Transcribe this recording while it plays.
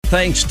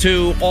thanks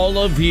to all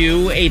of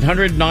you.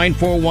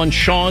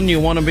 800-941-SEAN. You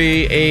want to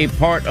be a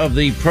part of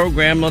the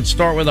program. Let's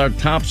start with our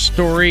top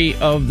story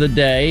of the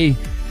day.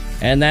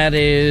 And that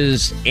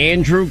is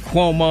Andrew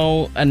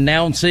Cuomo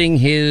announcing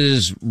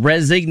his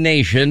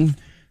resignation.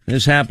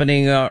 This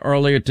happening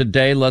earlier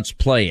today. Let's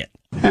play it.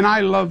 And I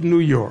love New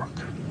York.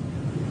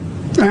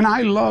 And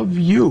I love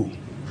you.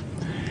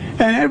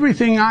 And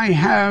everything I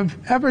have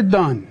ever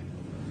done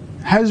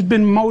has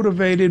been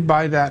motivated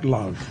by that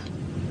love.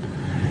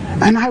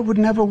 And I would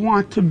never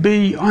want to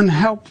be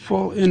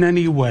unhelpful in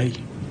any way.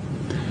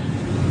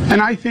 And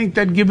I think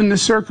that given the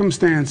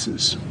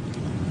circumstances,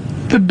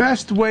 the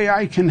best way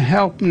I can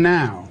help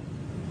now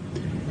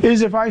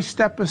is if I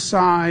step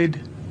aside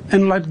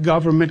and let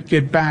government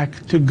get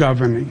back to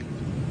governing.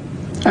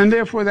 And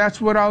therefore,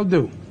 that's what I'll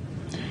do.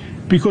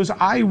 Because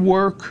I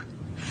work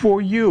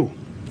for you.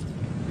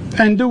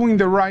 And doing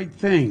the right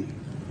thing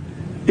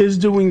is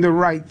doing the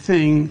right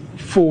thing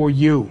for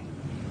you.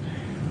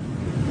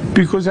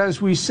 Because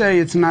as we say,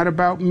 it's not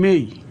about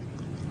me,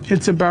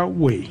 it's about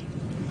we.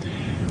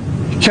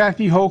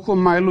 Kathy Hochul,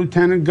 my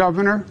lieutenant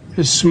governor,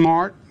 is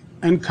smart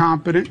and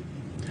competent.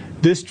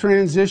 This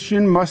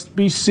transition must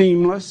be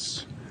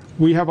seamless.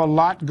 We have a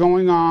lot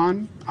going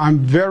on. I'm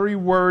very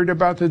worried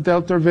about the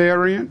Delta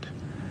variant,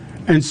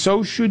 and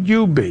so should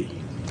you be.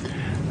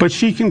 But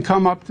she can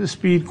come up to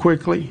speed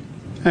quickly,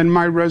 and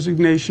my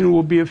resignation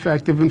will be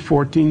effective in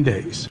 14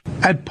 days.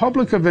 At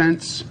public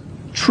events,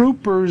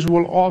 troopers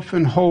will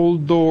often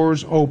hold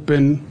doors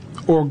open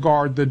or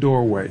guard the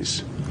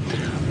doorways.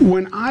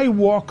 When I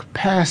walk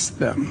past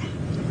them,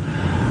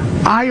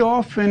 I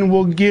often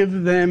will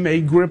give them a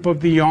grip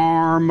of the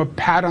arm, a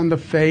pat on the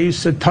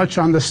face, a touch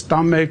on the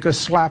stomach, a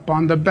slap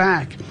on the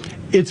back.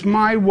 It's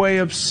my way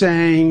of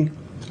saying,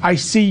 I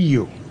see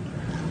you,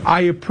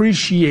 I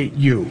appreciate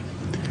you,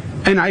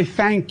 and I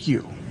thank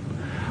you.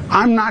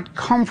 I'm not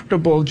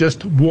comfortable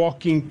just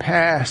walking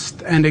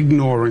past and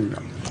ignoring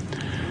them.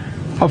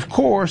 Of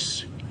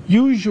course,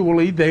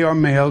 usually they are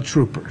male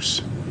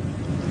troopers.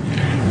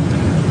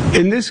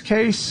 In this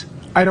case,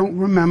 I don't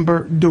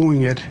remember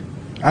doing it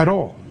at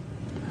all.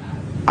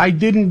 I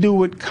didn't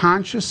do it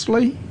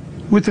consciously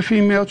with the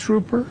female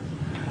trooper.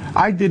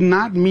 I did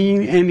not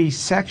mean any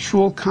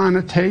sexual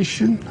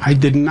connotation. I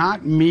did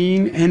not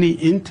mean any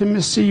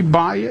intimacy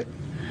by it.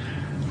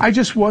 I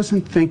just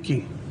wasn't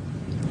thinking.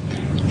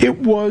 It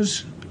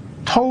was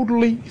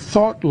totally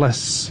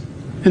thoughtless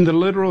in the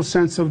literal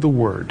sense of the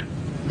word.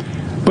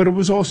 But it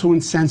was also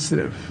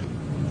insensitive.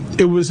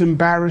 It was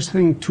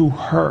embarrassing to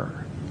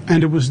her,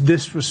 and it was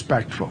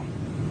disrespectful.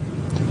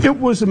 It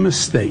was a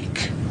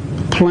mistake,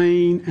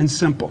 plain and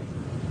simple.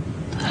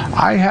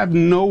 I have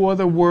no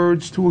other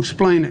words to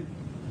explain it.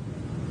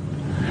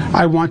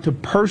 I want to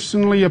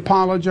personally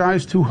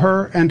apologize to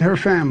her and her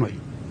family.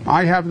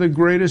 I have the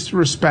greatest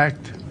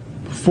respect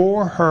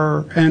for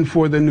her and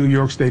for the New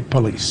York State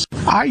Police.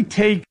 I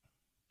take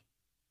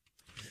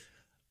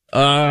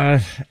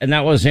and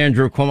that was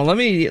Andrew Cuomo.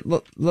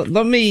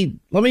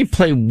 Let me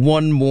play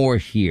one more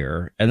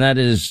here, and that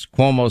is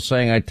Cuomo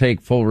saying, I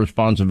take full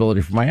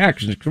responsibility for my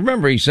actions.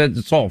 Remember, he said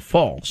it's all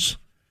false.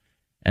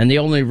 And the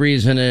only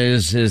reason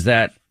is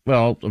that,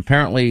 well,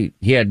 apparently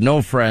he had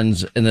no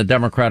friends in the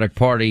Democratic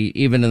Party,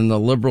 even in the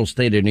liberal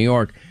state of New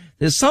York.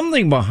 There's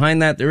something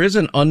behind that. There is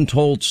an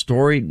untold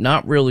story,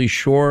 not really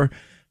sure.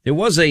 There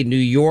was a New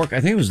York,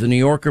 I think it was the New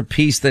Yorker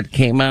piece that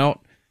came out.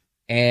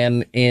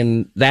 And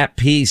in that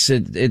piece,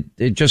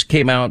 it just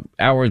came out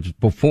hours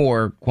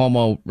before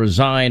Cuomo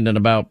resigned, and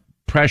about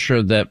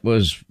pressure that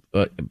was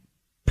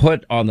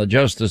put on the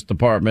Justice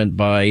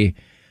Department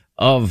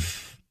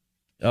of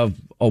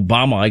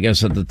Obama, I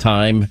guess at the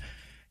time,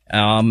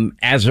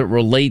 as it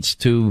relates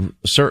to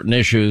certain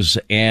issues,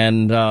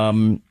 and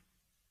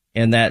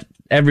that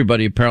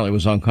everybody apparently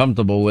was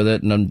uncomfortable with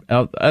it, and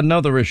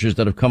other issues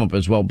that have come up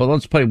as well. But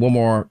let's play one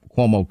more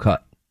Cuomo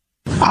cut.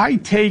 I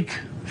take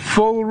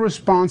full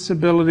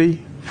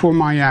responsibility for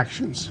my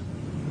actions.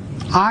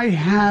 I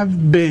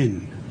have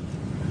been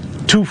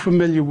too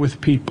familiar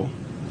with people.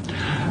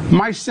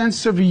 My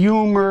sense of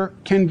humor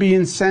can be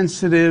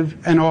insensitive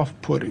and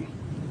off-putting.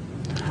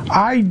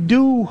 I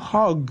do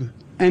hug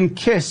and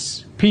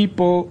kiss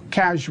people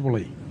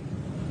casually,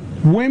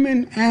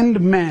 women and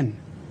men.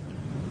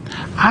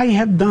 I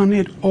have done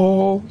it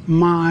all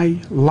my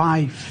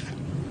life.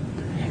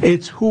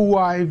 It's who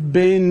I've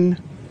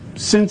been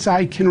since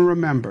I can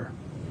remember.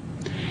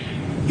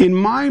 In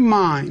my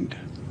mind,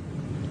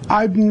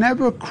 I've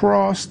never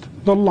crossed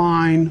the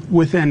line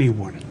with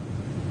anyone.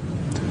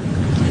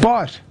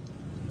 But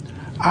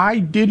I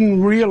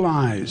didn't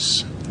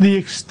realize the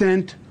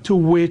extent to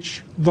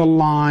which the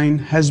line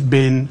has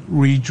been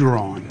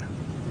redrawn.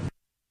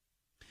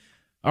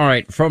 All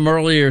right, from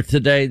earlier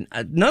today,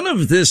 none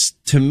of this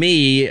to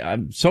me,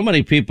 so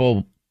many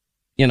people,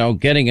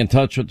 getting in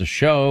touch with the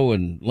show,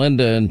 and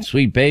Linda and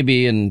Sweet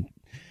Baby and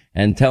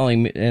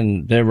telling me,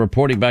 and they're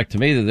reporting back to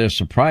me that they're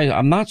surprised.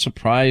 I'm not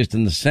surprised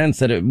in the sense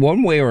that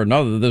one way or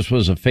another, this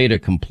was a fait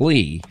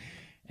accompli,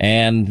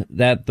 and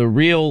that the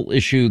real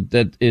issue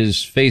that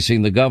is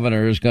facing the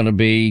governor is going to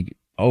be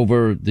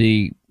over in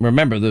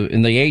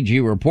the AG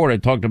report,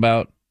 it talked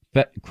about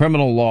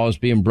criminal laws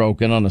being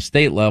broken on a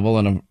state level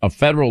and a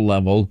federal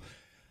level.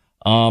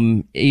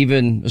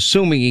 Even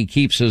assuming he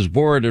keeps his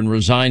word and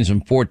resigns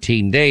in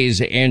 14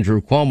 days,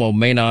 Andrew Cuomo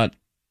may not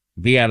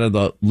be out of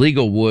the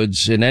legal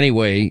woods in any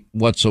way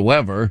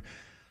whatsoever.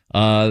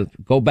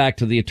 Go back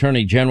to the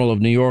Attorney General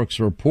of New York's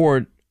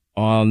report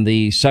on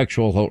the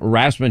sexual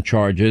harassment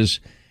charges,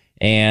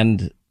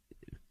 and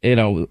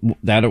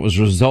that it was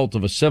a result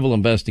of a civil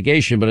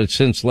investigation, but it's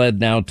since led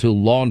now to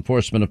law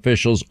enforcement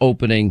officials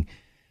opening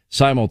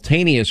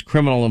simultaneous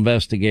criminal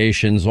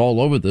investigations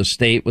all over the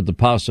state, with the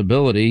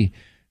possibility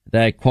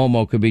that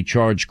Cuomo could be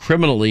charged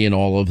criminally in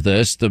all of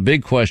this. The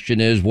big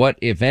question is, what,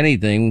 if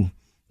anything,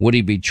 would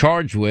he be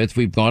charged with?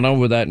 We've gone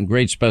over that in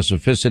great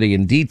specificity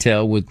and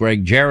detail with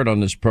Greg Jarrett on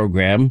this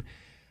program.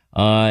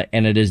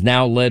 And it has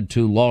now led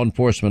to law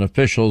enforcement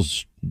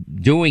officials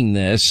doing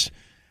this.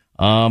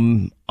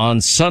 On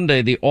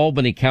Sunday, the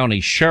Albany County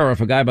Sheriff,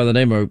 a guy by the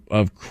name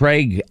of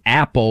Craig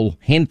Apple,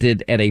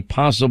 hinted at a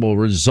possible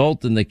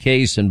result in the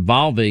case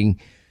involving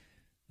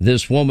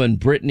this woman,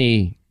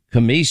 Brittany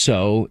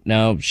Camiso.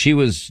 Now, she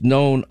was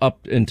known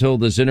up until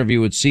this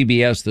interview with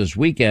CBS this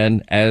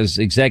weekend as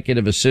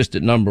executive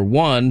assistant number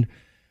 1,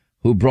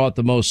 who brought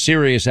the most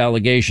serious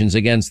allegations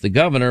against the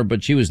governor,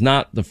 but she was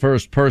not the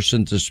first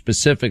person to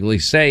specifically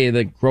say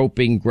that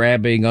groping,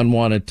 grabbing,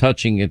 unwanted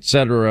touching,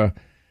 etc.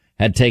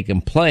 had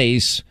taken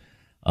place.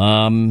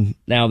 Now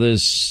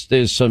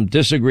there's some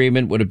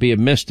disagreement. Would it be a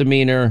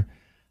misdemeanor?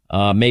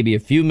 Maybe a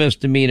few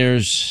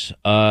misdemeanors.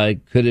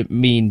 Could it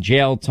mean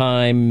jail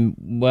time?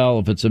 Well,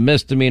 if it's a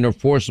misdemeanor,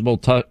 forcible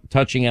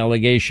touching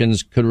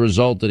allegations could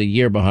result in a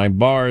year behind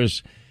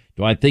bars.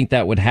 Do I think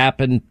that would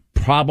happen?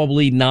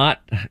 Probably not,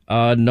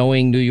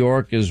 knowing New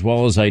York as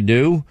well as I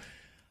do.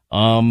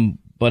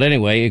 But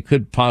anyway, it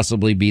could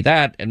possibly be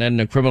that. And then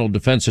the criminal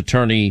defense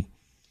attorney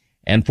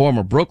and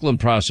former Brooklyn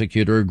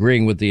prosecutor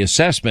agreeing with the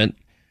assessment.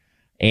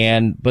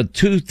 But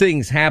two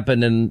things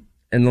happened in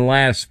the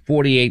last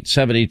 48,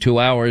 72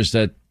 hours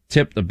that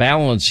tipped the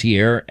balance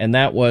here. And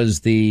that was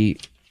the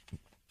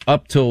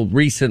up till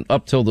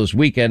this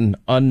weekend,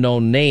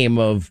 unknown name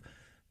of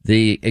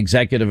the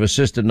executive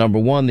assistant number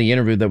 1, the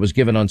interview that was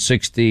given on on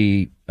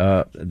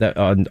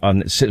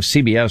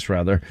CBS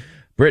rather,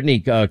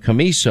 Brittany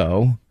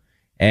Camiso.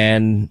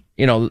 And,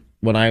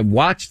 when I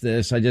watched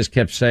this, I just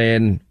kept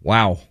saying,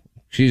 wow,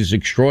 she's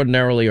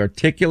extraordinarily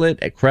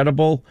articulate,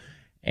 credible,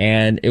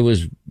 and it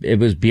was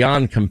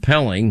beyond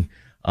compelling.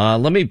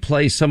 Let me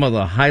play some of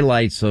the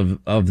highlights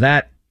of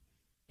that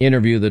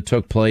interview that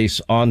took place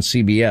on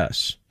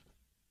CBS.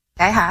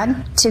 I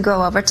had to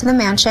go over to the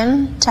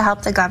mansion to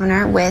help the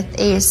governor with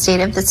a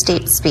State of the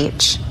State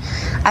speech.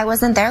 I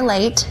wasn't there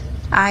late.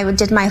 I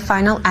did my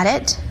final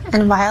edit,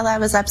 and while I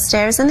was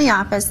upstairs in the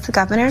office, the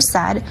governor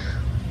said,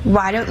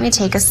 "Why don't we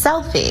take a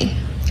selfie?"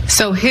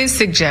 So his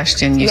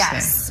suggestion, you said?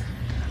 Yes.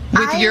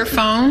 With your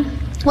phone?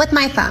 With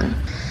my phone.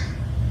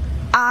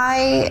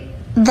 I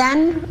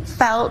then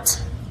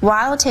felt,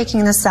 while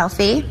taking the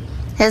selfie,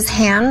 his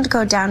hand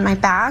go down my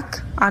back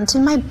onto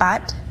my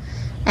butt,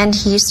 and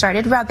he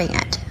started rubbing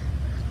it.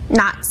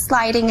 Not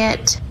sliding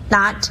it,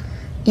 not,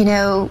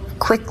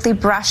 quickly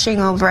brushing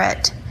over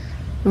it,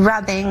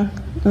 rubbing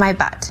my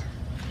butt.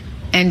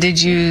 And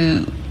did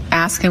you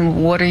ask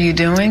him, what are you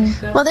doing?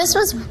 Well, this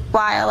was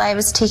while I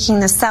was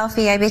taking the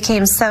selfie. I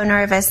became so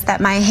nervous that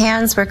my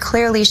hands were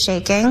clearly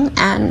shaking,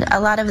 and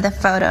a lot of the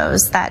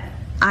photos that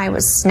I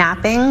was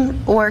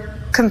snapping were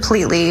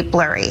completely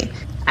blurry.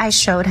 I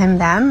showed him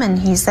them, and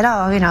he said,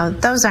 "Oh,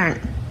 those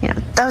aren't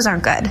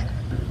good."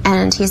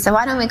 And he said,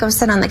 "Why don't we go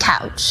sit on the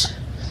couch,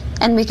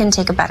 and we can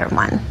take a better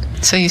one."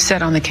 So you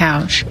sat on the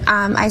couch?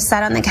 I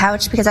sat on the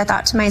couch because I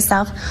thought to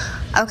myself,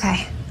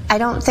 okay, I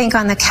don't think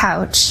on the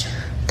couch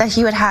that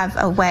he would have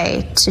a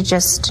way to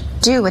just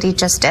do what he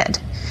just did.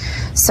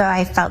 So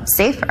I felt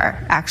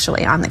safer,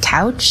 actually, on the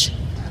couch.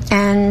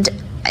 And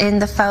in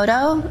the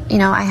photo,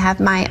 I have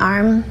my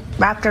arm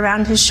wrapped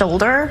around his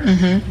shoulder,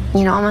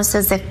 almost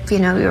as if, we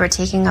were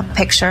taking a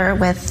picture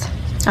with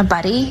a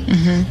buddy.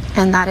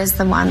 And that is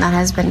the one that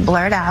has been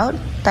blurred out,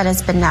 that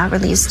has been now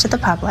released to the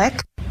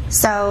public.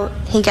 So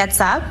he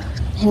gets up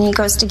and he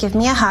goes to give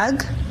me a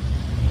hug.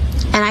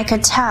 And I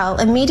could tell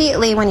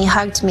immediately when he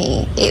hugged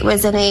me, it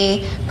was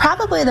in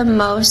probably the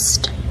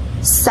most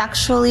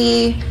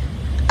sexually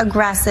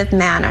aggressive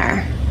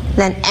manner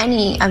than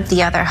any of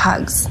the other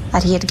hugs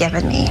that he had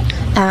given me.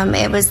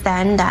 It was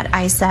then that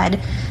I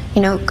said,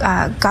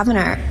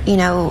 Governor,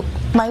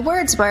 my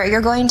words were,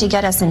 "You're going to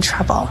get us in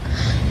trouble."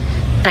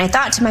 And I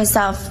thought to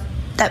myself,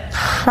 that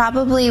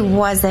probably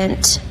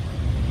wasn't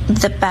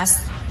the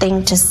best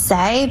thing to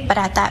say, but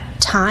at that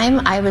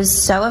time I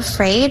was so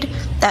afraid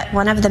that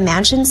one of the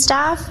mansion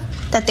staff,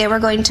 that they were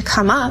going to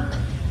come up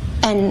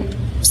and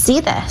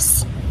see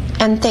this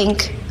and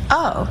think,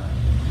 oh,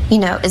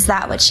 is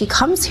that what she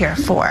comes here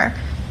for?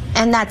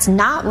 And that's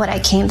not what I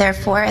came there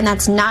for, and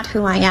that's not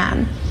who I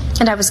am.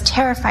 And I was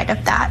terrified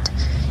of that.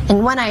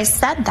 And when I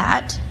said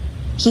that,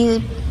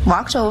 he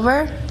walked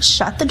over,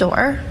 shut the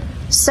door,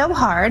 so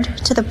hard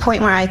to the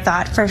point where I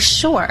thought, for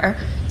sure,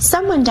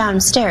 someone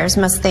downstairs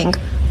must think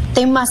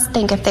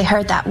if they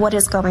heard that, what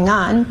is going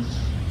on?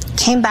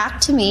 Came back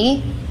to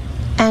me,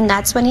 and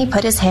that's when he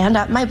put his hand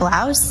up my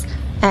blouse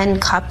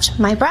and cupped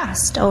my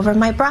breast over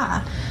my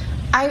bra.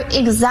 I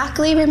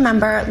exactly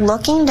remember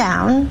looking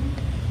down,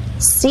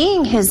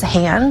 seeing his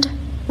hand,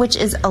 which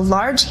is a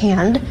large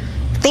hand,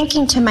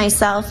 thinking to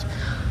myself,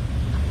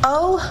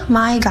 oh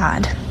my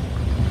God,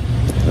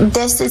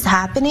 this is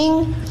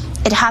happening.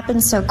 It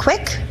happened so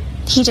quick.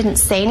 He didn't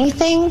say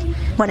anything.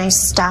 When I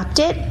stopped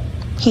it,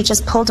 he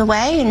just pulled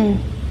away and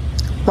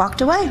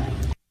walked away.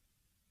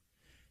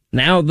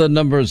 Now the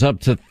number's up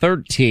to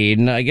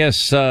 13. I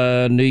guess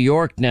New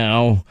York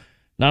now,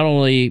 not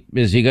only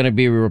is he going to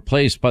be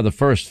replaced by the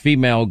first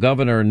female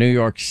governor in New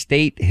York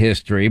State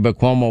history, but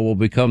Cuomo will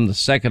become the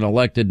second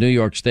elected New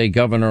York State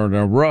governor in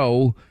a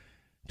row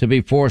to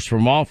be forced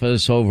from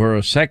office over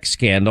a sex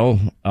scandal.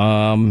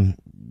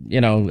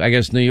 I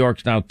guess New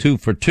York's now 2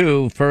 for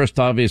 2. First,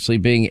 obviously,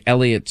 being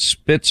Elliot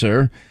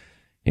Spitzer.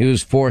 He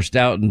was forced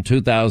out in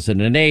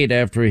 2008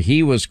 after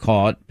he was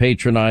caught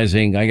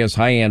patronizing, I guess,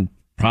 high-end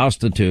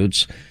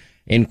prostitutes.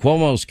 In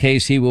Cuomo's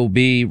case, he will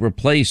be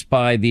replaced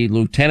by the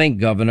lieutenant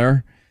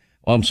governor.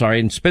 Well, I'm sorry.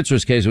 In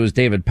Spitzer's case, it was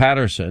David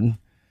Patterson.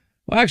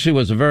 Well, actually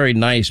was a very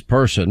nice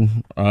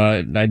person.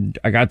 I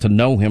got to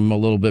know him a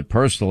little bit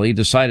personally. He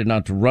decided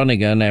not to run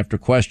again after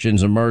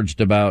questions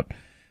emerged about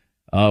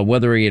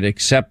whether he had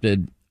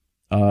accepted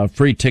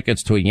free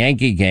tickets to a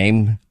Yankee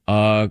game.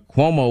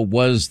 Cuomo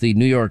was the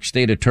New York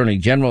State Attorney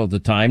General at the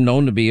time,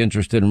 known to be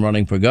interested in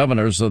running for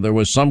governor. So there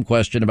was some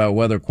question about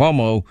whether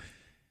Cuomo,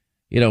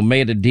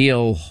 made a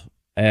deal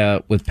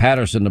with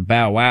Patterson to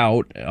bow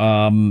out.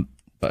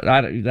 But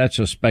that's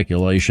just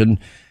speculation.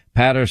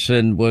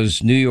 Patterson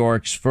was New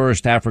York's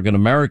first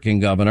African-American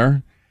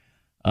governor.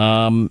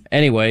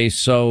 Anyway,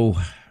 so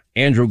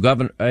Andrew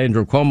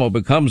Cuomo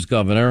becomes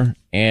governor,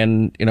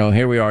 and,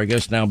 here we are, I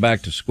guess, now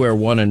back to square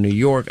one in New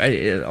York.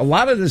 A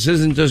lot of this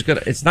isn't just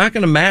it's not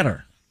gonna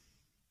matter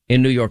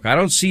in New York. I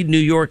don't see New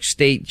York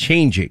State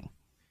changing.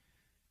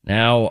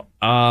 Now,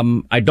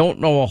 I don't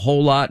know a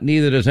whole lot,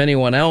 neither does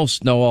anyone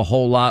else know a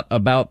whole lot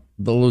about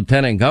the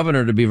lieutenant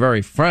governor, to be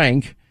very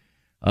frank.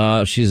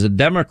 She's a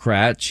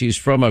Democrat. She's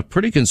from a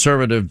pretty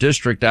conservative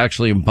district,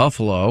 actually, in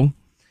Buffalo.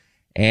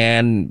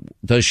 And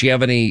does she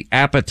have any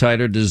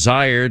appetite or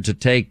desire to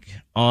take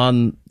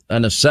on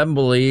an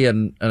assembly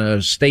and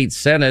a state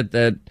senate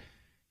that,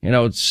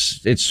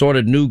 it's sort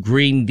of new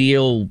Green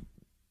Deal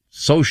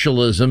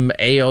socialism,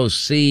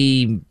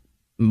 AOC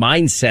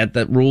mindset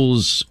that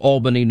rules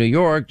Albany, New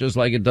York, just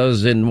like it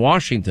does in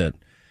Washington.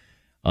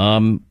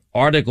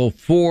 Article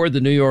 4,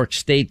 the New York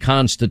State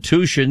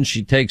Constitution,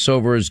 she takes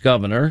over as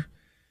governor.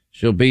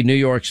 She'll be New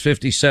York's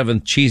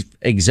 57th chief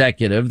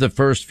executive, the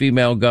first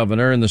female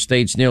governor in the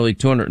state's nearly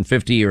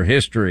 250-year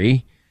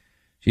history.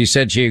 She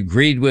said she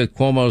agreed with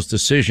Cuomo's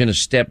decision to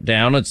step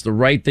down. It's the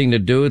right thing to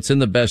do. It's in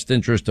the best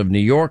interest of New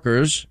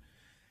Yorkers,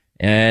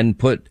 and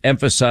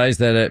emphasized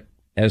that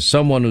as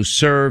someone who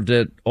served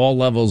at all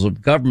levels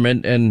of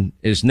government and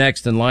is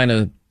next in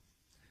line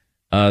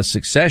of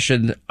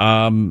succession,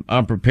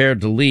 I'm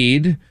prepared to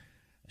lead.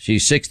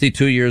 She's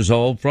 62 years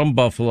old, from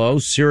Buffalo,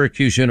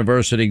 Syracuse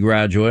University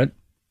graduate.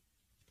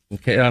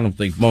 Okay, I don't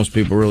think most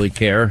people really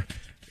care.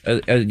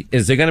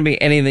 Is there going to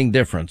be anything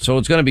different? So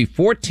it's going to be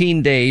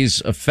 14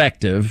 days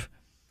effective.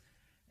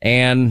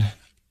 And,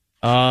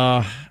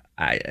 look,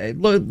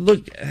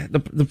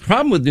 the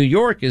problem with New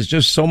York is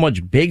just so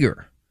much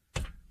bigger.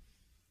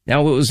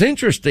 Now, it was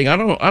interesting. I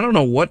don't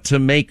know what to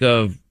make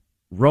of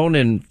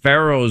Ronan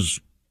Farrow's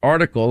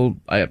article.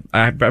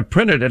 I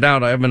printed it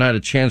out. I haven't had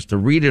a chance to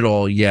read it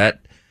all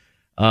yet.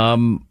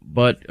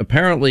 But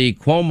apparently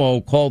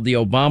Cuomo called the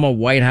Obama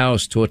White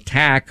House to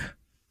attack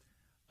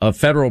a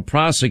federal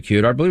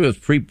prosecutor. I believe it was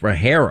Preet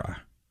Bharara,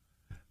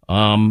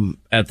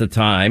 at the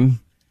time.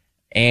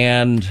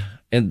 And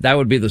that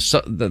would be that's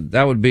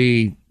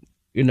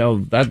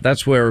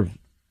where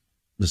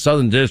the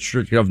Southern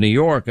District of New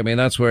York. I mean,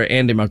 that's where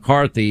Andy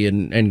McCarthy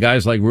and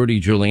guys like Rudy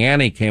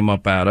Giuliani came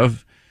up out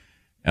of.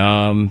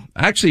 I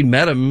actually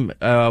met him,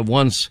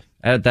 once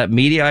at that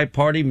Media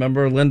party.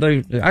 Remember,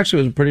 Linda?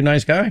 Actually was a pretty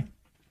nice guy.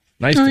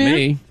 Nice to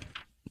me.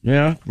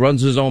 Yeah.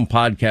 Runs his own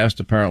podcast,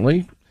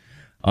 apparently.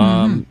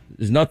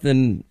 There's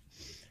nothing.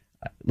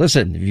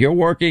 Listen, if you're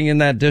working in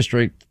that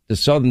district, the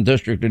Southern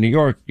District of New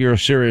York, you're a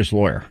serious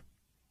lawyer.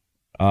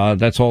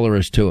 That's all there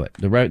is to it.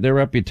 Their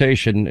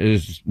reputation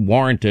is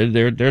warranted.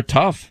 They're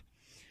tough.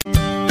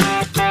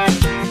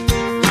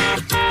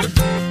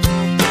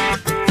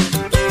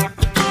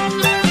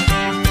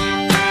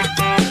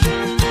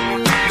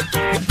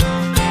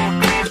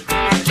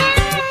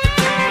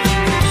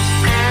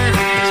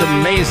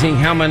 Amazing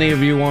how many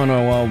of you want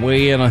to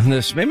weigh in on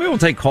this. Maybe we'll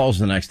take calls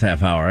the next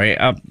half hour,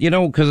 right?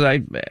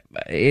 Because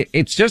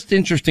it's just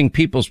interesting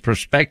people's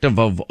perspective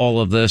of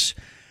all of this.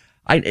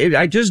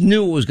 I just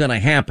knew it was going to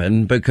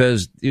happen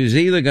because he was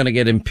either going to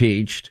get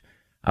impeached.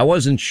 I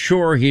wasn't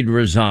sure he'd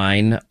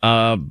resign,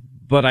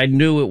 but I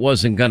knew it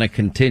wasn't going to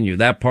continue.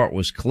 That part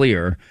was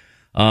clear.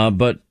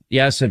 But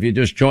yes, if you're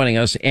just joining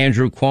us,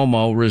 Andrew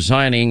Cuomo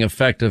resigning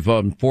effective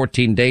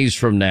 14 days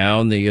from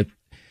now. And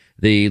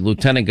the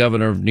lieutenant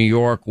governor of New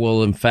York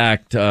will, in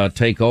fact,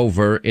 take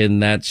over in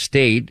that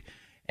state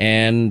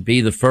and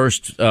be the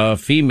first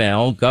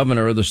female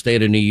governor of the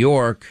state of New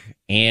York.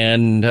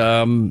 And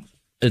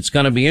it's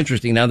going to be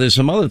interesting. Now, there's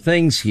some other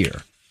things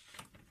here.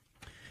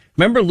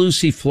 Remember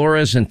Lucy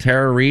Flores and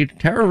Tara Reid?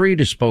 Tara Reid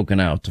has spoken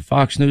out to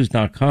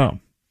FoxNews.com.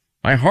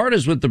 My heart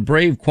is with the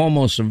brave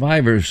Cuomo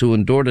survivors who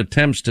endured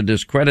attempts to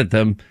discredit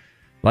them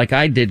like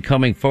I did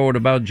coming forward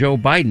about Joe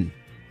Biden.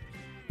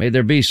 May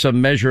there be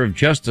some measure of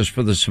justice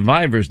for the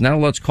survivors. Now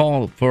let's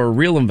call for a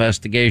real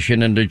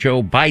investigation into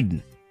Joe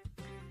Biden.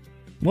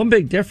 One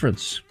big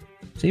difference.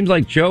 Seems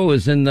like Joe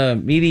is in the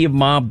media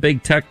mob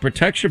big tech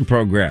protection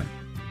program.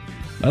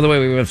 By the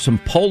way, we have some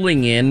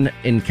polling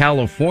in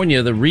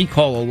California. The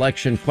recall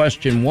election,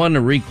 question 1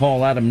 to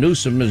recall Adam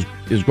Newsom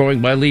is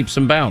growing by leaps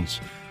and bounds.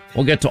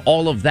 We'll get to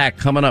all of that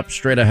coming up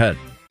straight ahead.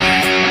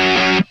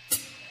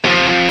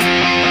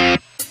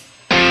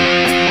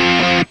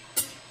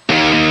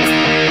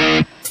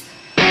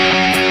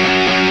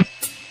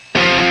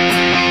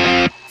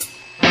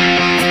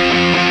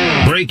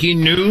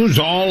 Breaking news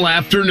all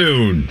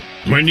afternoon.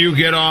 When you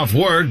get off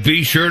work,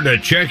 be sure to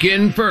check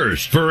in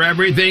first for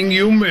everything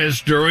you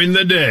missed during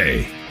the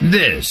day.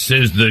 This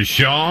is the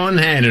Sean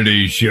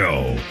Hannity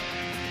Show.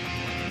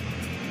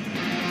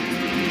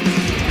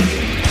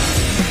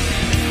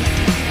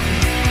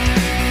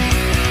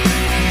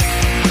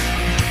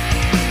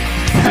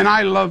 And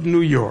I love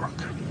New York.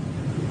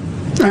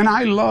 And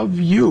I love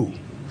you.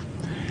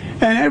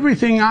 And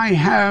everything I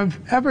have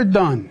ever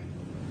done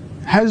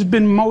has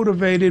been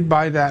motivated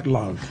by that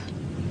love.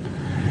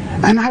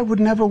 And I would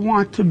never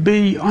want to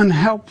be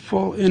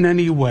unhelpful in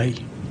any way.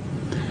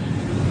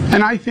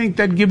 And I think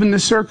that given the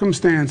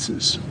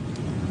circumstances,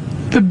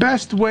 the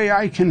best way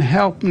I can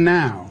help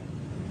now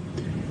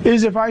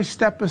is if I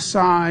step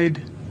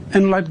aside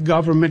and let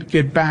government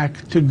get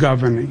back to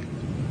governing.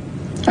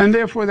 And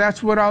therefore,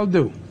 that's what I'll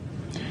do.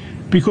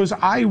 Because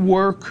I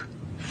work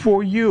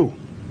for you.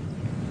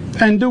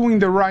 And doing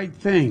the right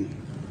thing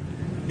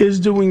is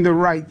doing the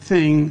right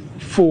thing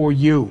for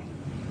you.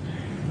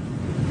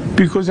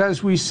 Because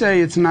as we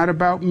say, it's not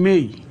about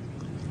me,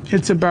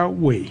 it's about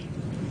we.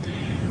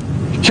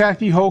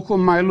 Kathy Hochul,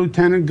 my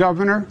lieutenant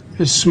governor,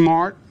 is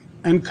smart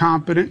and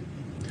competent.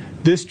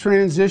 This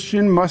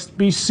transition must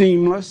be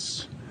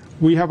seamless.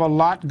 We have a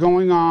lot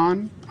going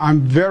on.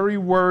 I'm very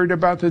worried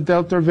about the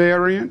Delta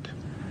variant,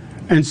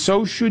 and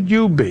so should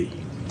you be.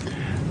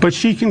 But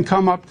she can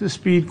come up to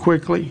speed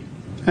quickly,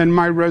 and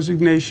my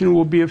resignation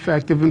will be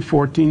effective in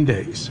 14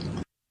 days.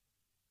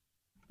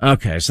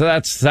 Okay, so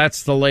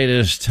that's the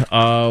latest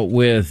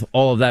with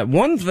all of that.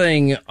 One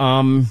thing,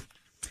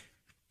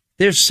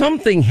 there's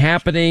something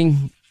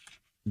happening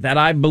that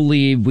I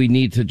believe we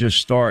need to just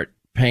start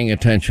paying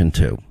attention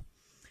to.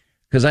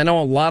 Because I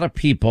know a lot of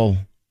people,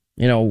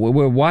 you know,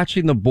 we're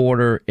watching the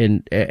border,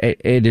 and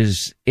it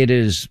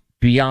is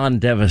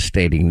beyond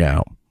devastating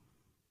now.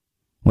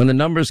 When the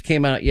numbers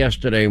came out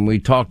yesterday and we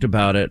talked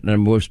about it,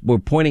 and we're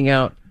pointing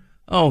out,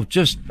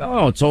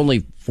 it's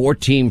only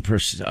 14%,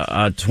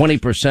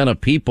 20%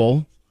 of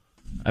people.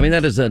 I mean,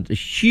 that is a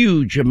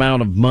huge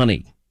amount of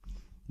money.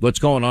 What's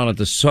going on at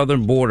the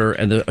southern border,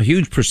 and a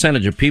huge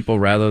percentage of people,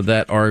 rather,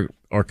 that are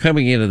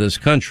coming into this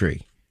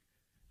country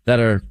that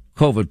are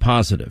COVID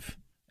positive.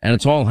 And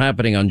it's all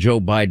happening on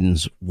Joe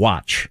Biden's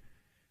watch.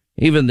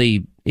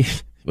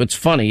 What's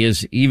funny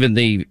is even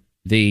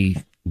the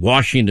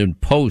Washington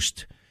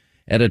Post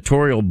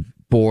editorial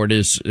board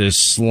is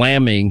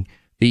slamming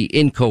the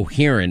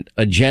incoherent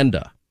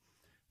agenda.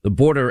 The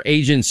border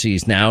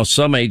agencies now,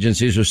 some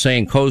agencies are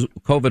saying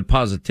COVID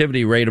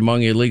positivity rate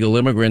among illegal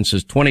immigrants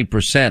is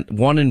 20%,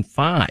 1 in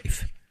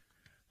 5.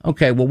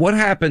 Okay, well, what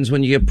happens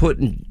when you get put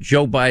in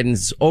Joe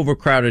Biden's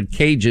overcrowded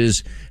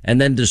cages and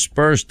then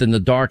dispersed in the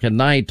dark of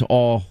night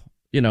all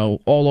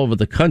over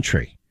the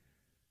country?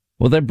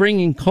 Well, they're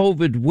bringing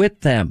COVID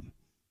with them.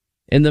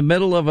 In the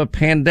middle of a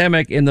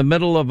pandemic, in the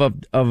middle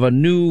of a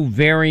new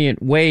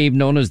variant wave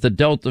known as the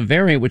Delta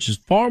variant, which is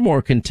far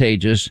more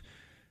contagious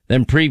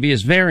than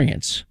previous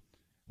variants.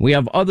 We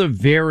have other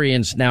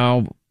variants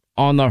now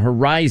on the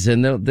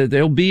horizon.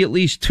 There'll be at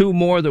least 2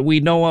 more that we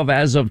know of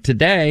as of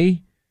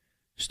today,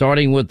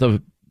 starting with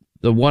the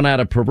one out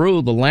of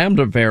Peru, the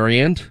Lambda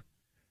variant.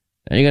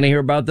 And you're going to hear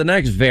about the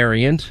next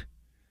variant.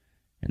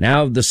 And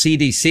now the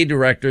CDC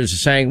directors are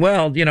saying,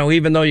 well,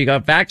 even though you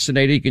got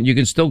vaccinated, you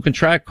can still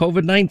contract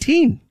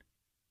COVID-19.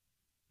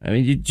 I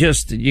mean,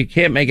 you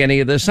can't make any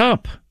of this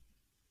up.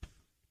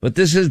 But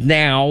this is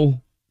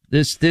now,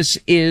 this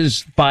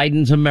is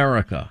Biden's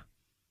America.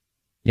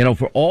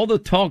 For all the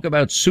talk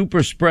about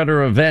super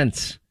spreader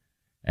events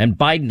and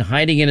Biden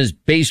hiding in his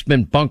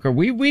basement bunker,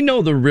 we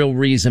know the real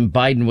reason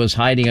Biden was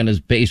hiding in his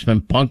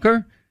basement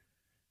bunker.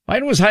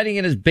 Biden was hiding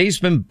in his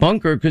basement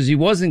bunker because he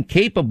wasn't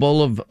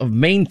capable of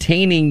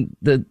maintaining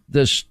the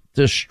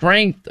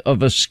strength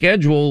of a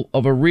schedule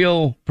of a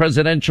real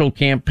presidential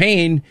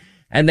campaign,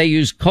 and they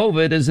used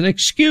COVID as an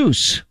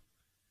excuse.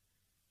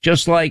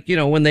 Just like,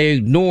 when they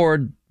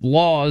ignored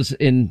laws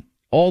in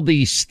all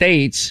these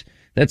states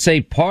that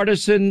say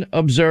partisan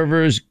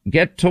observers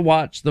get to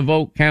watch the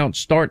vote count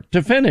start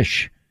to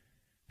finish.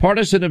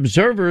 Partisan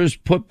observers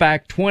put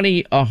back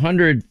 20,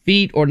 100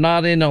 feet or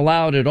not in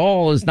allowed at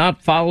all is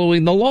not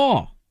following the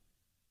law.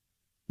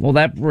 Well,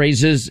 that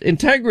raises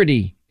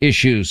integrity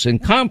issues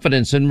and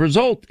confidence and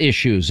result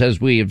issues,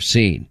 as we have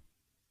seen.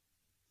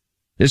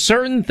 There's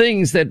certain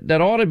things that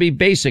ought to be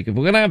basic. If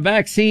we're going to have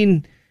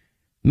vaccine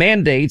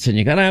mandates and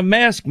you're going to have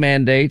mask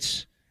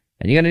mandates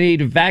and you're going to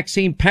need a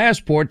vaccine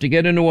passport to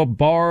get into a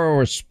bar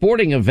or a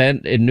sporting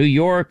event in New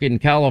York and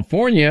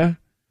California,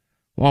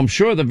 well, I'm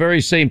sure the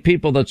very same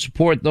people that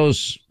support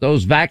those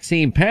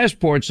vaccine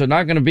passports are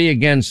not going to be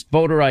against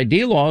voter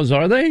ID laws,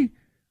 are they?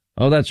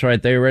 Oh, that's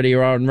right. They already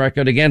are on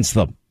record against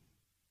them.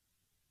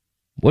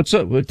 What's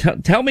up?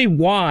 Tell me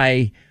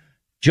why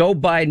Joe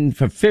Biden,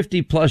 for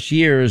 50 plus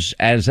years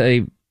as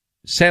a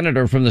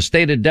senator from the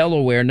state of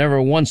Delaware,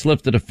 never once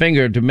lifted a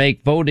finger to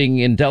make voting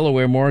in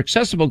Delaware more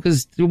accessible,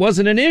 because it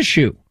wasn't an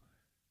issue.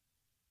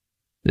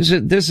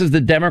 This is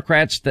the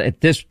Democrats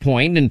at this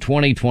point in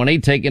 2020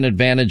 taking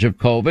advantage of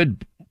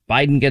COVID.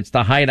 Biden gets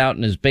to hide out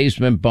in his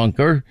basement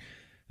bunker,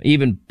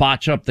 even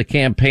botch up the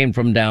campaign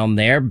from down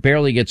there,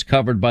 barely gets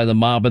covered by the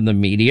mob and the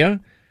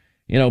media.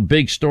 You know,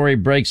 big story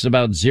breaks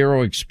about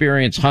zero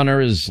experience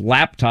Hunter's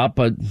laptop,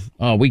 but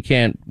we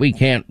can't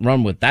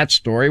run with that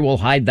story. We'll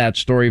hide that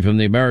story from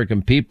the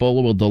American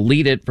people. We'll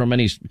delete it from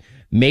any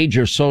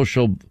major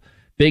social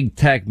big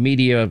tech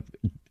media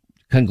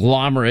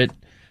conglomerate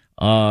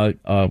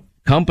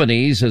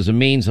companies as a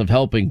means of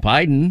helping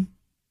Biden.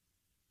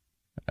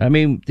 I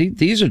mean,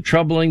 these are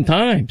troubling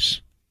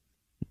times.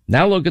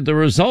 Now look at the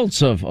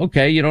results of,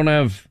 okay, you don't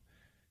have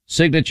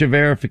signature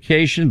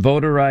verification,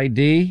 voter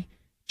ID,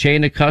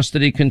 chain of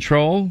custody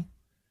control.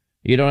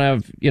 You don't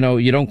have,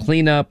 you don't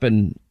clean up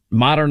and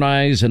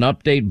modernize and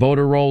update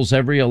voter rolls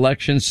every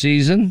election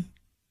season.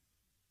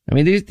 I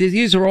mean,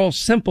 these are all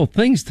simple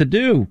things to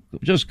do,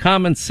 just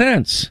common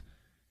sense.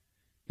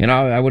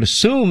 I would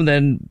assume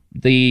then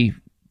the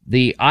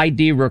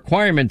ID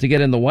requirement to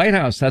get in the White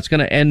House, that's going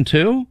to end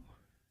too.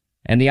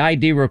 And the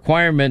ID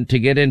requirement to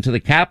get into the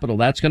Capitol,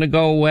 that's going to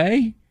go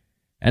away.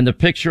 And the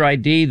picture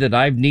ID that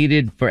I've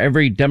needed for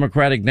every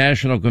Democratic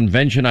National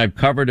Convention I've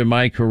covered in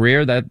my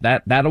career,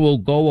 that will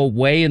go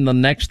away in the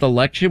next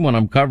election when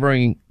I'm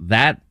covering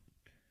that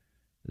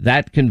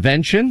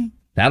convention.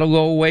 That'll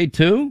go away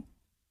too.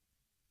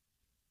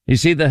 You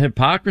see the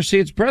hypocrisy?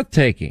 It's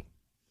breathtaking.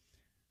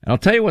 And I'll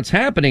tell you what's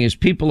happening is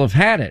people have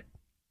had it.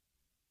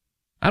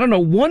 I don't know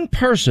one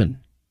person.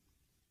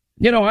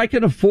 I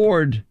can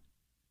afford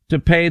to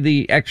pay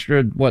the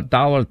extra,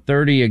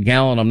 $1.30 a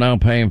gallon I'm now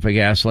paying for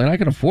gasoline. I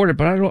can afford it,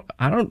 but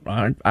I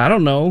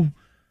don't know.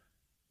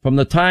 From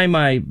the time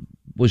I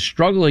was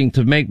struggling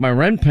to make my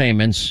rent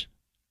payments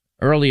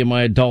early in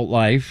my adult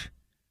life,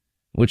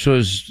 which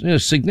was a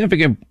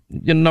significant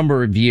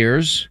number of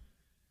years,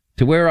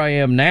 to where I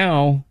am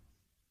now,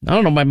 I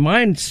don't know, my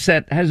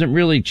mindset hasn't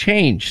really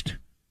changed.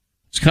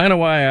 It's kind of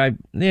why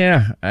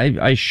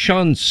I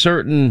shun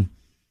certain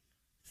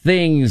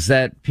things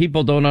that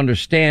people don't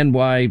understand,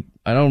 why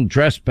I don't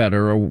dress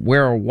better or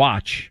wear a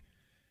watch.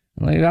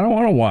 I don't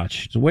want a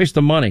watch. It's a waste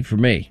of money for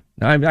me.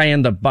 I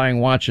end up buying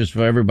watches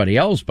for everybody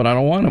else, but I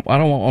don't want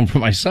one for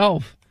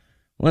myself.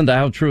 Linda,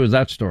 how true is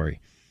that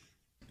story?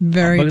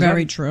 Very,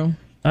 very true.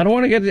 I don't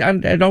want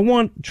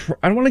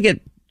to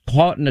get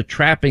caught in the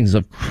trappings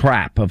of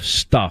crap, of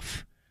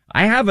stuff.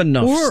 I have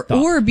enough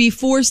stuff. Or be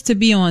forced to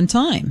be on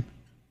time.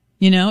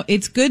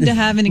 It's good to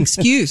have an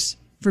excuse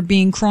for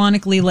being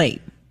chronically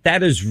late.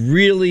 That is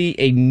really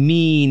a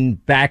mean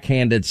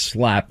backhanded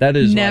slap. That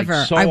is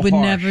never. So I would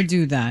harsh. never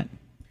do that.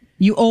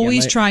 You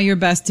always try your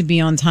best to be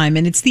on time,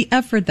 and it's the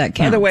effort that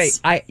counts. By the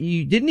way,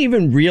 you didn't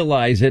even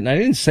realize it, and I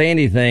didn't say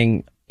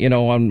anything,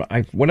 on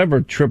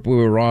whatever trip we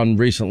were on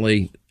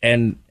recently.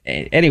 And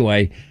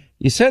anyway,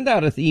 you send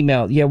out an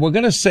email. Yeah, we're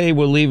going to say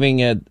we're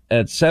leaving at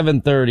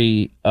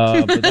 7:30,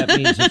 but that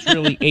means it's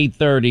really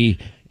 8:30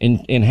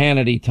 in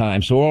Hannity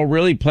time. So we're all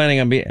really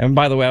planning on being. And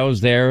by the way, I was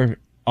there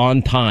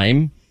on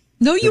time.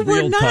 No, you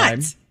were not.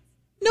 Time.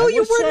 No,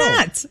 you were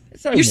not.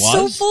 You're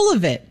so full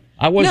of it.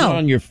 I wasn't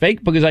on your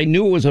fake because I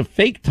knew it was a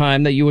fake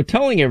time that you were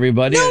telling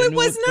everybody. No, it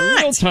was not.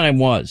 The real time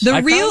was.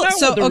 The real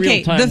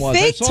fake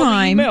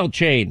time. The email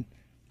chain.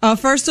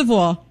 First of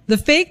all, the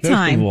fake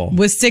time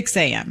was 6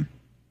 a.m.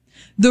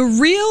 The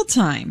real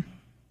time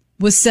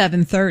was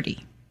 7:30.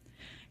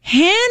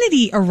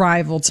 Hannity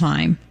arrival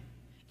time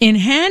in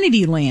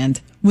Hannity land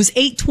was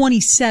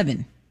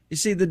 8:27. You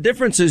see, the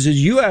difference is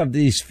you have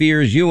these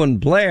fears, you and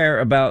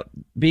Blair, about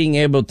being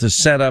able to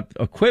set up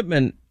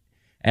equipment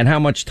and how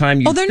much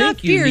time you think you need. Oh, they're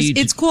not fears.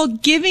 It's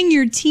called giving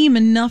your team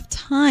enough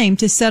time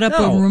to set up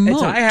a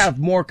remote. I have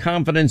more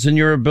confidence in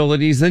your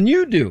abilities than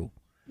you do.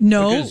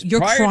 No,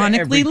 you're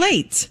chronically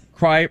late.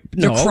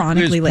 You're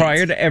chronically late.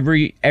 Prior to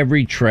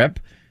every trip,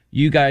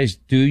 You guys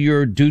do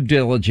your due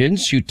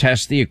diligence. You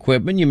test the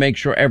equipment. You make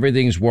sure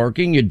everything's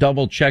working. You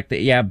double check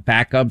that you have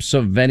backups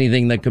of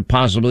anything that could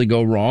possibly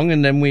go wrong.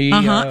 And then we,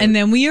 and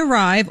then we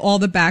arrive. All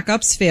the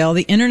backups fail.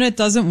 The internet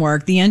doesn't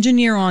work. The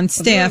engineer on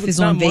staff is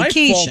on vacation. It's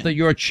not my fault that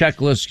your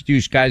checklist,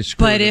 you guys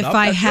screwed But if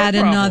I had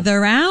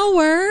another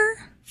hour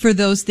for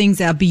those things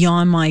out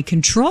beyond my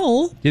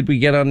control. Did we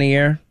get on the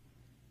air?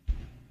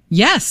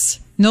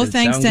 Yes. No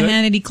thanks to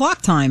Hannity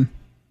clock time.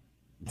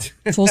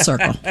 Full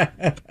circle.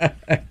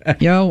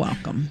 You're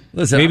welcome.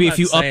 Listen, maybe if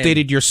you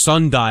updated your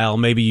sundial,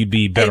 maybe you'd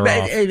be better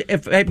off.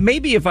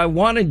 If I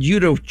wanted you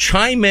to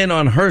chime in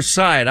on her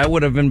side, I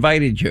would have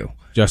invited you.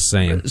 Just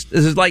saying. This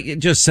is like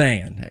just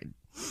saying.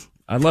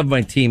 I love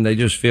my team. They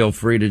just feel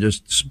free to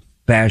just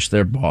bash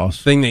their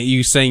boss. Thing that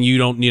you saying you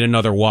don't need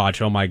another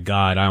watch. Oh my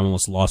God, I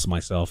almost lost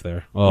myself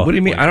there. Oh, what do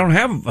you mean? I don't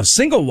have a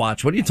single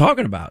watch. What are you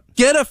talking about?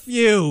 Get a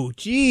few.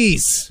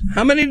 Jeez.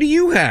 How many do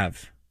you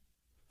have?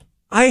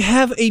 I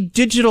have a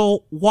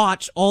digital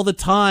watch all the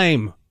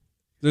time.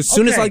 As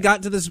soon as I got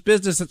into this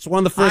business, it's one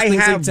of the first things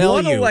they tell you. I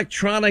have one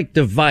electronic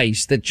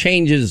device that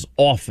changes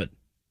often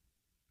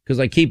because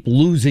I keep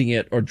losing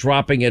it or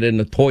dropping it in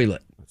the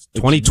toilet. It's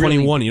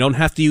 2021. You don't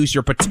have to use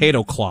your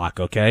potato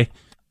clock, okay?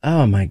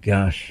 Oh, my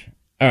gosh.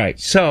 All right.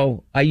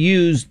 So I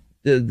use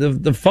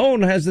the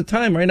phone has the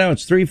time right now.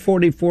 It's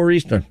 3:44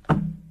 Eastern,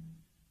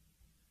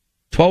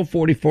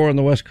 12:44 on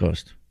the West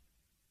Coast.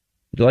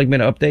 Would you like me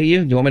to update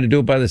you? Do you want me to do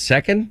it by the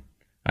second?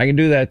 I can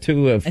do that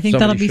too if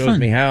somebody shows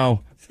me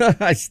how.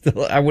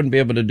 I wouldn't be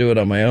able to do it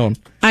on my own.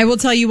 I will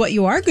tell you what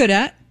you are good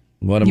at.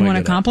 What am you I want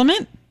a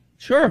compliment?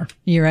 Sure.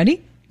 You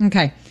ready?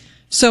 Okay.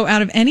 So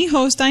out of any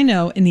host I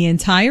know in the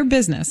entire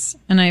business,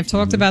 and I have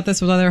talked about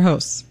this with other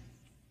hosts,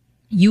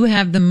 you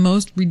have the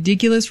most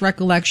ridiculous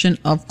recollection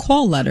of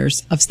call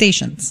letters of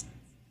stations,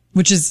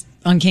 which is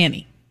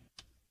uncanny.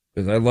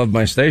 Because I love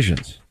my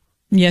stations.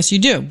 Yes, you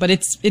do, but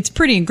it's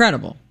pretty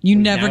incredible. You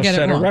never get it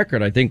wrong. Set a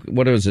record. I think,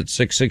 what is it,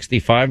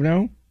 665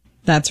 now?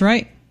 That's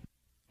right.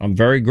 I'm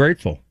very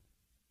grateful.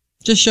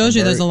 Just shows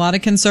you there's a lot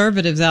of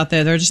conservatives out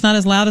there. They're just not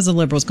as loud as the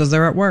liberals because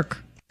they're at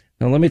work.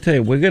 Now, let me tell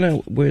you,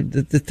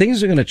 the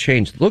things are going to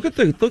change. Look at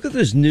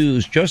this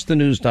news,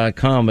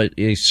 justthenews.com,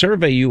 a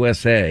Survey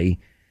USA,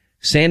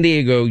 San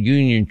Diego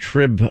Union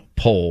Trib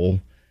poll.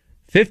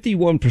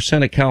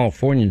 51% of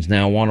Californians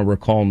now want to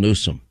recall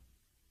Newsom.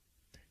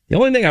 The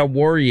only thing I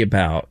worry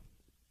about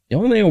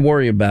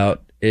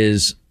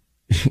is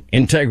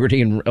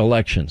integrity in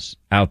elections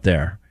out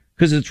there,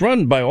 because it's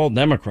run by all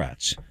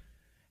Democrats,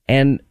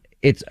 and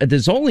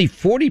there's only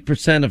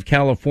 40% of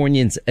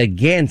Californians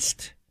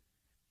against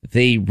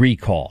the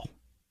recall.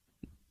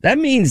 That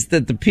means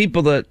that the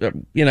people that,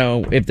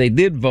 if they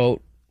did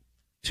vote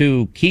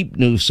to keep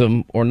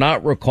Newsom or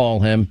not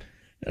recall him,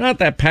 they're not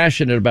that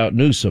passionate about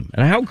Newsom.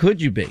 And how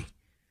could you be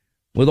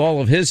with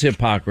all of his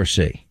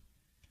hypocrisy?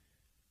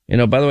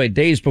 By the way,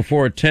 days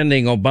before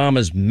attending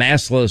Obama's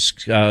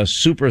massless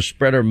super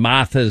spreader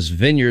Martha's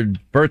Vineyard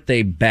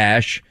birthday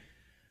bash,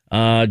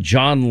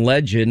 John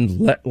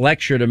Legend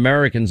lectured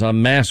Americans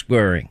on mask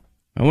wearing.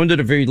 I wondered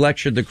if he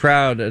lectured the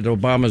crowd at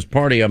Obama's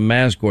party on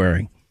mask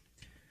wearing.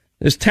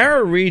 This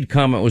Tara Reid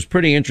comment was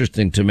pretty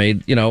interesting to me.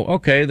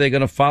 Okay, they're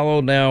going to follow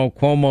now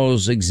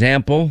Cuomo's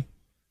example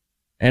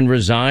and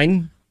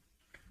resign.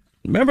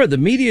 Remember, the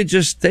media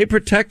they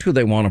protect who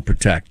they want to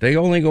protect.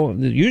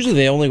 Usually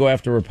they only go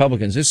after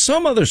Republicans. There's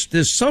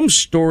some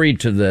story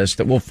to this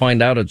that we'll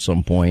find out at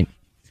some point.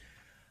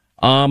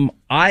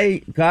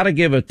 I gotta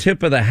give a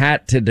tip of the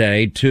hat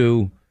today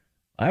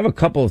I have a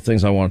couple of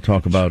things I want to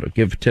talk about,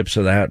 give tips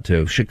of the hat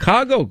to.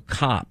 Chicago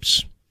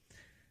cops.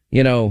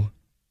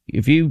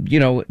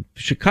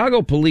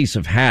 Chicago police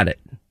have had it.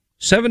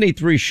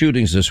 73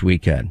 shootings this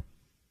weekend.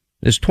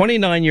 This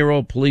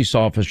 29-year-old police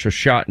officer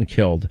shot and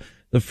killed.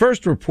 The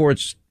first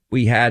reports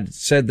we had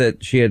said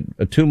that she had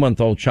a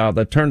 2-month-old child.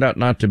 That turned out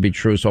not to be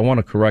true, so I want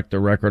to correct the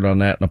record on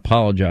that and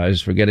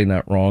apologize for getting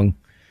that wrong.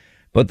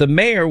 But the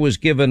mayor was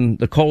given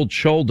the cold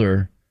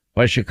shoulder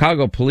by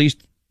Chicago Police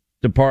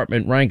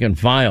Department rank and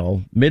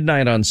file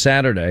midnight on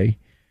Saturday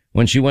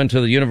when she went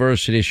to the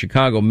University of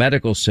Chicago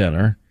Medical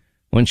Center,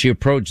 when she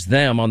approached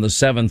them on the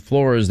 7th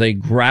floor as they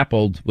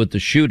grappled with the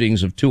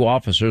shootings of 2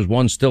 officers,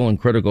 one still in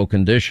critical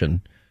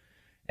condition.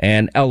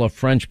 And Ella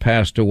French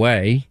passed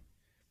away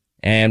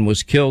and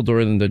was killed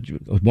during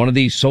one of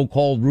these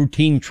so-called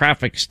routine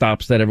traffic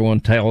stops that everyone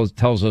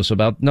tells us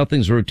about.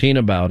 Nothing's routine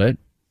about it.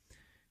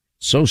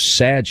 So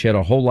sad. She had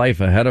a whole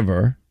life ahead of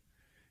her.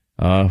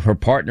 Her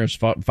partner's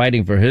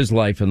fighting for his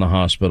life in the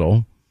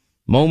hospital.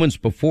 Moments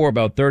before,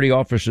 about 30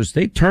 officers,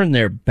 they turned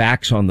their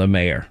backs on the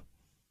mayor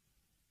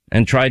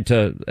and tried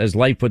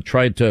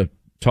to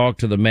talk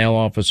to the male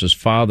officer's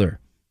father,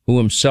 who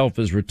himself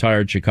is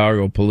retired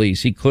Chicago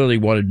police. He clearly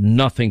wanted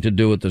nothing to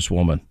do with this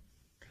woman,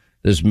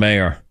 this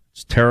mayor.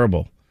 It's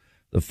terrible.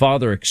 The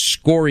father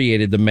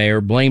excoriated the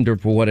mayor, blamed her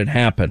for what had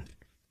happened.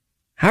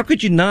 How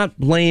could you not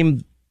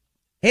blame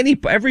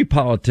every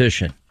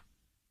politician?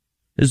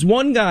 There's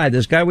one guy,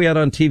 this guy we had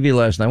on TV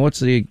last night. What's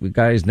the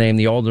guy's name?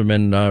 The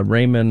alderman,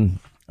 Raymond,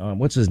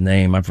 what's his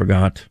name? I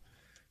forgot.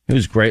 He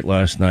was great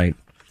last night.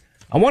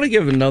 I want to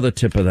give another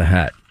tip of the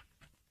hat.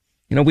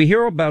 You know, we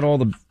hear about all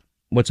the,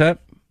 what's that?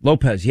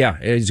 Lopez. Yeah,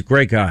 he's a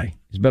great guy.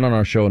 He's been on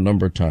our show a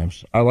number of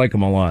times. I like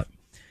him a lot.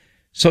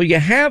 So you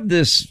have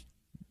this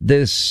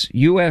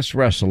U.S.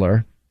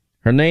 wrestler.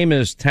 Her name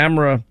is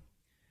Tamara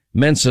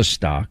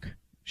Mensah-Stock.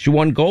 She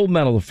won gold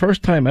medal the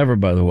first time ever,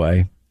 by the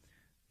way.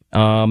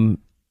 And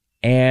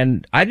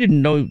I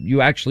didn't know you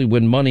actually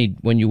win money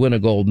when you win a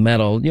gold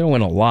medal. You don't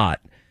win a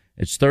lot.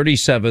 It's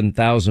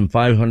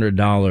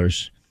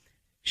 $37,500.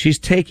 She's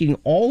taking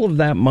all of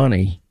that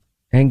money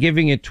and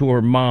giving it to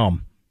her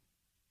mom.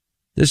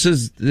 This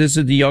is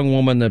the young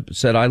woman that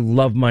said, I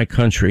love my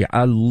country.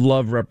 I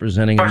love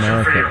representing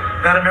America. For you.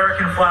 That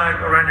American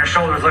flag around your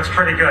shoulders looks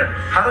pretty good.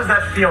 How does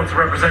that feel to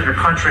represent your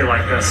country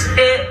like this?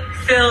 It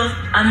feels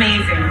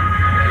amazing.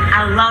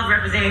 I love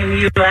representing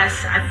the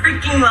U.S. I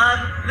freaking love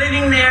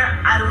living there.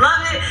 I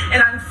love it.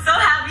 And I'm so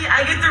happy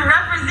I get to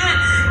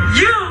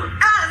represent USA.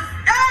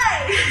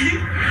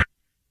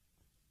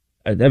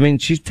 I mean,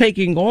 she's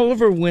taking all of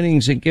her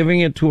winnings and giving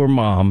it to her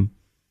mom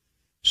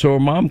so her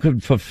mom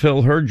could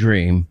fulfill her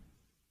dream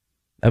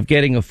of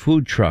getting a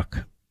food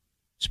truck.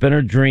 It's been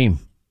her dream.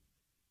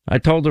 I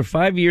told her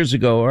 5 years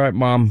ago, all right,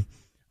 Mom,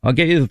 I'll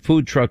get you the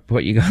food truck,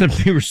 but you got to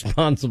be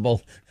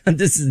responsible. And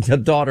this is the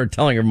daughter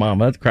telling her mom.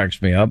 That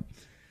cracks me up.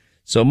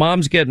 So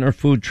Mom's getting her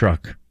food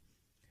truck.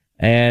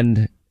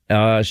 And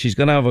she's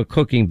going to have a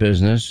cooking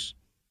business.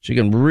 She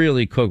can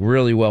really cook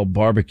really well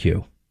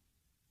barbecue.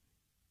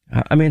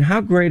 I mean,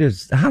 how great a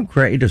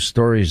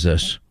story is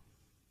this?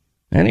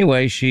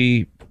 Anyway,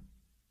 she,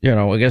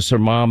 I guess her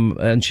mom,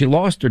 and she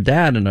lost her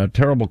dad in a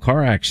terrible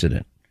car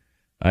accident,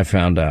 I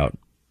found out.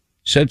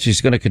 Said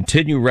she's going to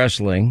continue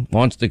wrestling,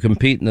 wants to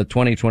compete in the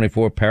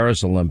 2024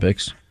 Paris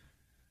Olympics.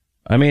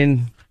 I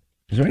mean,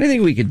 is there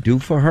anything we could do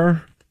for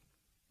her?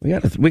 We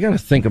got to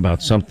think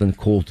about something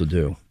cool to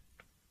do.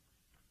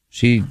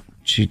 The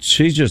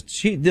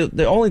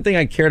only thing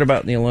I cared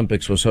about in the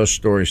Olympics was her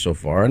story so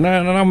far. And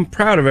I'm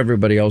proud of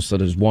everybody else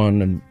that has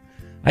won. And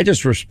I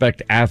just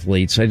respect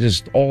athletes.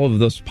 All of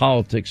this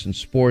politics and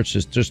sports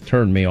has just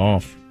turned me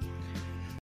off.